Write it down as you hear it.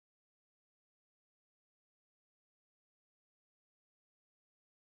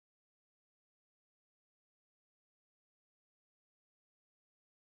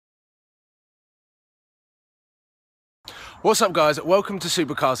What's up guys, welcome to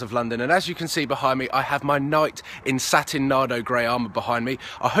Supercars of London, and as you can see behind me I have my knight in satin Nardo grey armour behind me.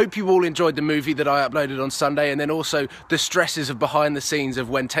 I hope you all enjoyed the movie that I uploaded on Sunday, and then also the stresses of behind the scenes of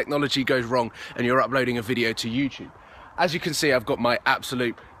when technology goes wrong and you're uploading a video to YouTube. As you can see, I've got my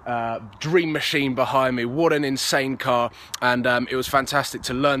absolute dream machine behind me. What an insane car, and it was fantastic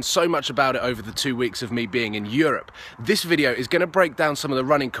to learn so much about it over the 2 weeks of me being in Europe. This video is going to break down some of the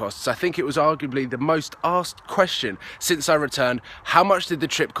running costs. I think it was arguably the most asked question since I returned. How much did the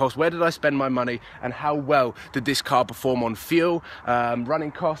trip cost? Where did I spend my money? And how well did this car perform on fuel,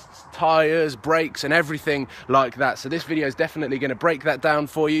 running costs, tyres, brakes and everything like that. So this video is definitely going to break that down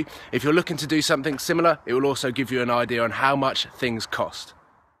for you. If you're looking to do something similar, it will also give you an idea on how much things cost.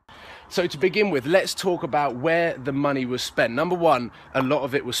 So to begin with, let's talk about where the money was spent. Number one, a lot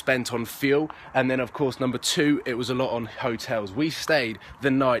of it was spent on fuel. And then of course, number two, it was a lot on hotels. We stayed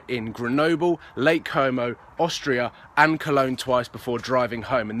the night in Grenoble, Lake Como, Austria and Cologne twice before driving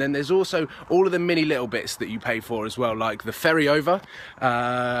home. And then there's also all of the mini little bits that you pay for as well, like the ferry over,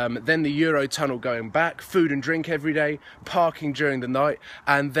 then the Euro tunnel going back, food and drink every day, parking during the night,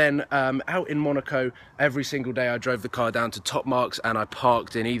 and then out in Monaco, every single day I drove the car down to Top Marks and I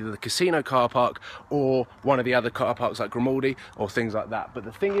parked in either the casino car park or one of the other car parks like Grimaldi or things like that. But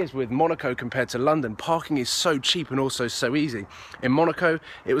the thing is, with Monaco compared to London, parking is so cheap and also so easy. In Monaco,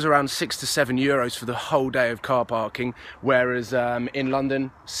 it was around €6 to €7 for the whole day of car parking, whereas in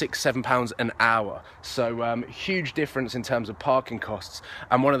London, £6–7 an hour. So huge difference in terms of parking costs.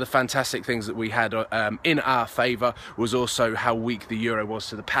 And one of the fantastic things that we had in our favour was also how weak the euro was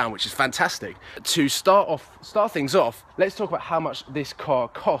to the pound, which is fantastic. To start things off, let's talk about how much this car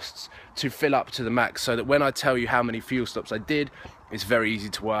costs to fill up to the max, so that when I tell you how many fuel stops I did, it's very easy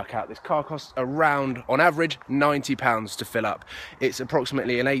to work out. This car costs around, on average, £90 to fill up. It's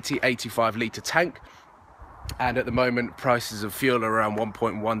approximately an 80–85 litre tank. And at the moment, prices of fuel are around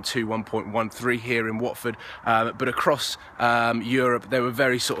 1.12, 1.13 here in Watford. But across Europe, they were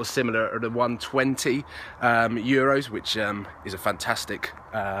very sort of similar at the 120 euros, which is a fantastic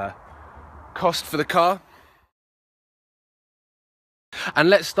cost for the car. And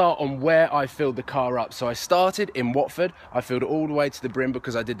let's start on where I filled the car up. So I started in Watford. I filled it all the way to the brim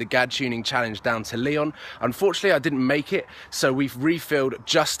because I did the GAD tuning challenge down to Lyon. Unfortunately, I didn't make it, so we've refilled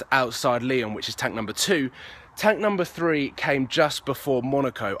just outside Lyon, which is tank number 2. Tank number 3 came just before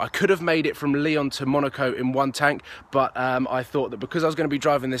Monaco. I could have made it from Lyon to Monaco in one tank, but I thought that because I was going to be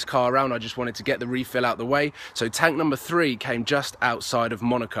driving this car around, I just wanted to get the refill out the way. So tank number 3 came just outside of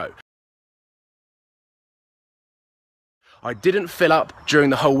Monaco. I didn't fill up during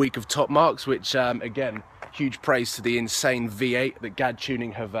the whole week of Top Marks, which again, huge praise to the insane V8 that GAD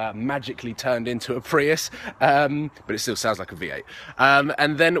tuning have magically turned into a Prius, but it still sounds like a V8.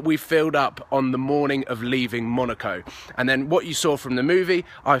 And then we filled up on the morning of leaving Monaco. And then what you saw from the movie,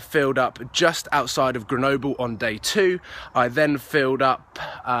 I filled up just outside of Grenoble on day 2. I then filled up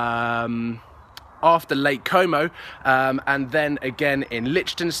after Lake Como, and then again in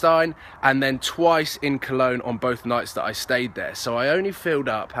Liechtenstein, and then twice in Cologne on both nights that I stayed there. So I only filled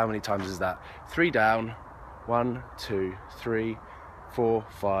up, how many times is that? 3 down, 1, 2, 3, 4,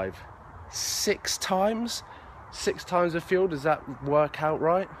 5, 6 times? 6 times of fuel, does that work out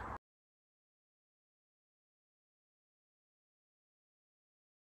right?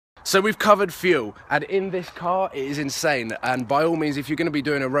 So we've covered fuel, and in this car it is insane. And by all means, if you're going to be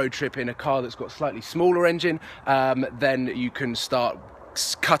doing a road trip in a car that's got a slightly smaller engine, then you can start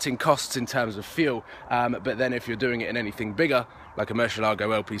cutting costs in terms of fuel. But then if you're doing it in anything bigger, like a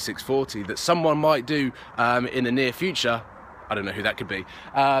Murcielago LP640 that someone might do in the near future, I don't know who that could be,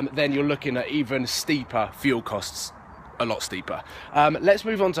 then you're looking at even steeper fuel costs. A lot steeper. Let's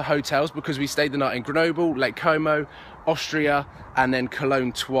move on to hotels, because we stayed the night in Grenoble, Lake Como, Austria and then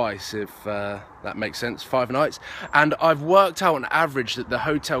Cologne twice, if that makes sense, 5 nights. And I've worked out on average that the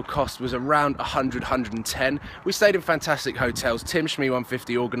hotel cost was around 100, 110. We stayed in fantastic hotels. Tim Schmee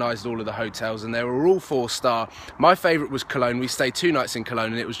 150 organised all of the hotels and they were all 4-star. My favourite was Cologne. We stayed 2 nights in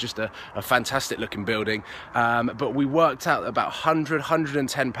Cologne and it was just a fantastic looking building. But we worked out about 100,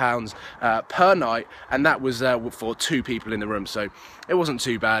 110 pounds per night, and that was for 2 people in the room. So it wasn't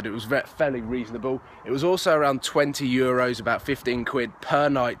too bad. It was fairly reasonable. It was also around 20 euros, about 15 quid per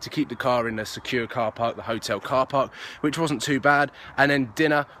night to keep the car in a secure car park, the hotel car park, which wasn't too bad. And then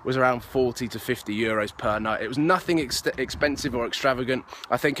dinner was around 40 to 50 euros per night. It was nothing expensive or extravagant.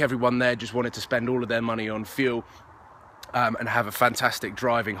 I think everyone there just wanted to spend all of their money on fuel and have a fantastic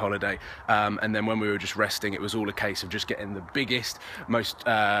driving holiday. And then when we were just resting, it was all a case of just getting the biggest, most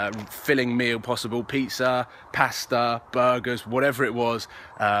filling meal possible: pizza, pasta, burgers, whatever it was.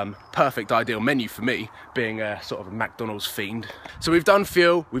 Perfect, ideal menu for me, being a sort of a McDonald's fiend. So we've done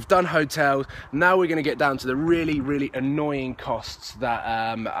fuel, we've done hotels. Now we're going to get down to the really annoying costs that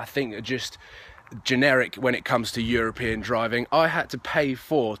I think are just generic when it comes to European driving. I had to pay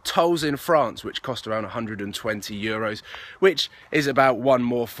for tolls in France, which cost around 120 euros, which is about one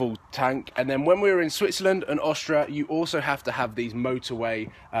more full tank. And then when we were in Switzerland and Austria, you also have to have these motorway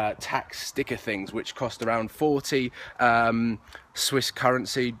tax sticker things, which cost around 40 Swiss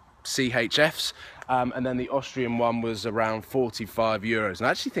currency CHFs. And then the Austrian one was around 45 euros. And I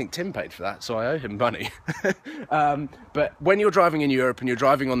actually think Tim paid for that, so I owe him money. But when you're driving in Europe and you're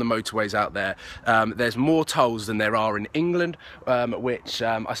driving on the motorways out there, there's more tolls than there are in England, which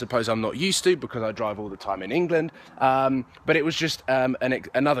I suppose I'm not used to because I drive all the time in England. But it was just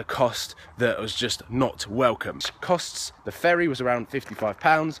another cost that was just not welcome. Costs, the ferry was around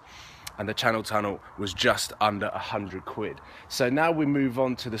 £55. And the Channel Tunnel was just under 100 quid. So now we move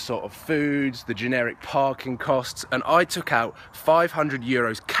on to the sort of foods, the generic parking costs, and I took out 500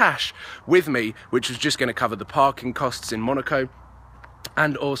 euros cash with me, which was just going to cover the parking costs in Monaco,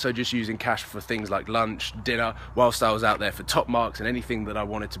 and also just using cash for things like lunch, dinner, whilst I was out there for top marks and anything that I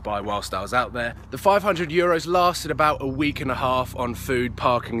wanted to buy whilst I was out there. The 500 euros lasted about a week and a half on food,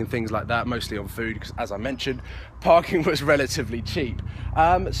 parking and things like that, mostly on food because, as I mentioned, parking was relatively cheap.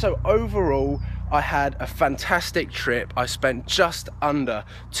 So overall, I had a fantastic trip. I spent just under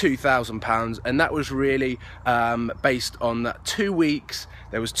 £2,000, and that was really based on that 2 weeks.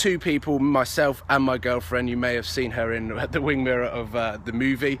 There was two people, myself and my girlfriend. You may have seen her in the wing mirror of the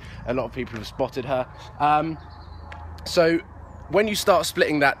movie. A lot of people have spotted her. So when you start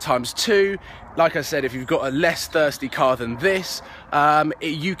splitting that times two, like I said, if you've got a less thirsty car than this,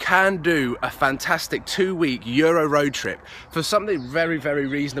 you can do a fantastic 2-week Euro road trip for something very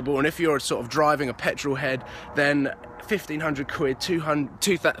reasonable. And if you're sort of driving a petrol head, then 1,500 quid,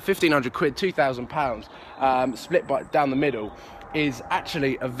 1,500 quid, £2,000 split down the middle is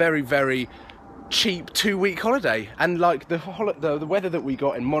actually a very cheap 2-week holiday. And like the weather that we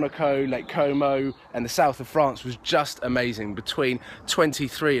got in Monaco, Lake Como and the south of France was just amazing, between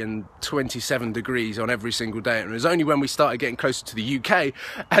 23 and 27 degrees on every single day. And it was only when we started getting closer to the UK,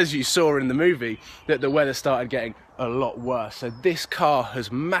 as you saw in the movie, that the weather started getting a lot worse. So this car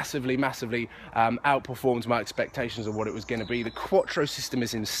has massively outperformed my expectations of what it was going to be. The Quattro system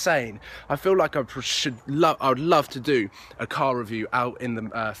is insane. I feel like I would love to do a car review out in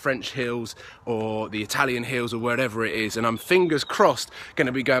the French hills or the Italian hills or wherever it is, and I'm fingers crossed going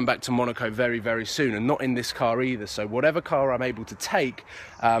to be going back to Monaco very soon, and not in this car either. So whatever car I'm able to take,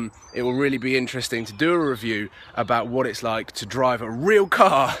 it will really be interesting to do a review about what it's like to drive a real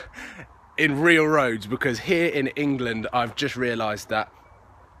car in real roads, because here in England I've just realised that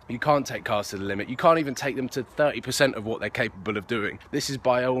you can't take cars to the limit. You can't even take them to 30% of what they're capable of doing. This is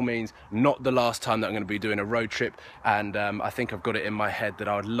by all means not the last time that I'm going to be doing a road trip, and I think I've got it in my head that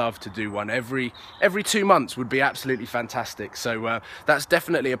I would love to do one every 2 months. Would be absolutely fantastic. So that's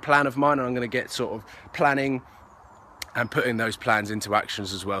definitely a plan of mine, and I'm going to get sort of planning and putting those plans into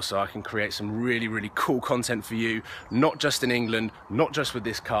actions as well, so I can create some really cool content for you, not just in England, not just with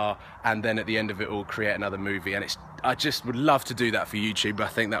this car, and then at the end of it all create another movie. And I just would love to do that for YouTube. I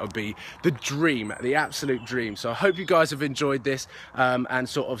think that would be the dream, the absolute dream. So I hope you guys have enjoyed this, and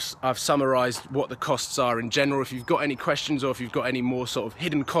sort of I've summarized what the costs are in general. If you've got any questions or if you've got any more sort of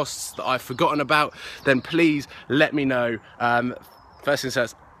hidden costs that I've forgotten about, then please let me know. First things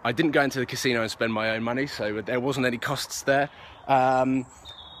first, I didn't go into the casino and spend my own money, so there wasn't any costs there.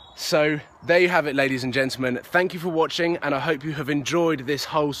 So there you have it, ladies and gentlemen. Thank you for watching, and I hope you have enjoyed this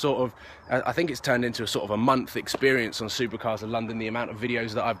whole sort of, I think it's turned into a sort of a month experience on Supercars of London, the amount of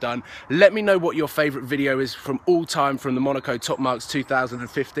videos that I've done. Let me know what your favourite video is from all time from the Monaco Top Marks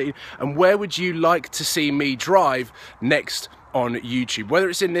 2015, and where would you like to see me drive next on YouTube, whether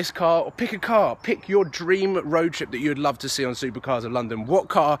it's in this car, or pick a car, pick your dream road trip that you'd love to see on Supercars of London. What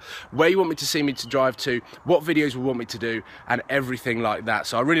car, where you want me to see me to drive to, what videos you want me to do, and everything like that.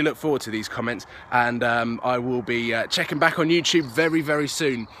 So I really look forward to these comments, and I will be checking back on YouTube very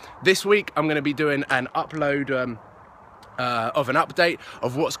soon. This week I'm going to be doing an upload of an update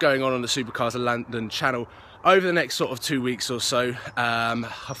of what's going on the Supercars of London channel over the next sort of 2 weeks or so. I'm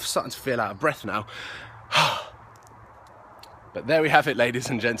starting to feel out of breath now. But there we have it, ladies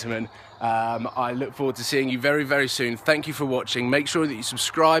and gentlemen. I look forward to seeing you very, very soon. Thank you for watching. Make sure that you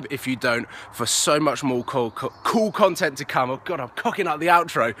subscribe if you don't, for so much more cool content to come. Oh God, I'm cocking up the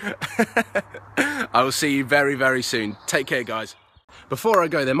outro. I will see you very, very soon. Take care, guys. Before I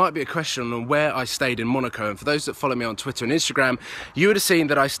go, there might be a question on where I stayed in Monaco, and for those that follow me on Twitter and Instagram, you would have seen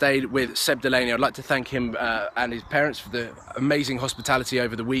that I stayed with Seb Delaney. I'd like to thank him and his parents for the amazing hospitality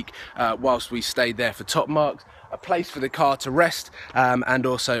over the week whilst we stayed there for top marks. A place for the car to rest, and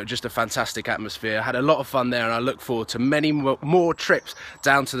also just a fantastic atmosphere. I had a lot of fun there, and I look forward to many more trips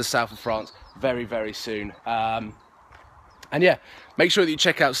down to the south of France very, very soon. And yeah, make sure that you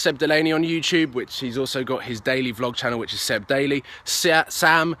check out Seb Delaney on YouTube, which he's also got his daily vlog channel, which is Seb Daily,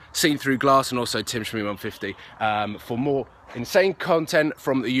 Sam, Seen Through Glass, and also Tim Schmee 150 for more insane content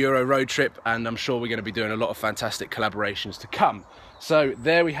from the Euro road trip, and I'm sure we're going to be doing a lot of fantastic collaborations to come. So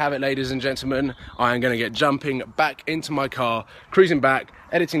there we have it, ladies and gentlemen. I am going to get jumping back into my car, cruising back,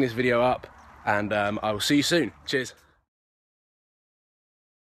 editing this video up, and I will see you soon. Cheers.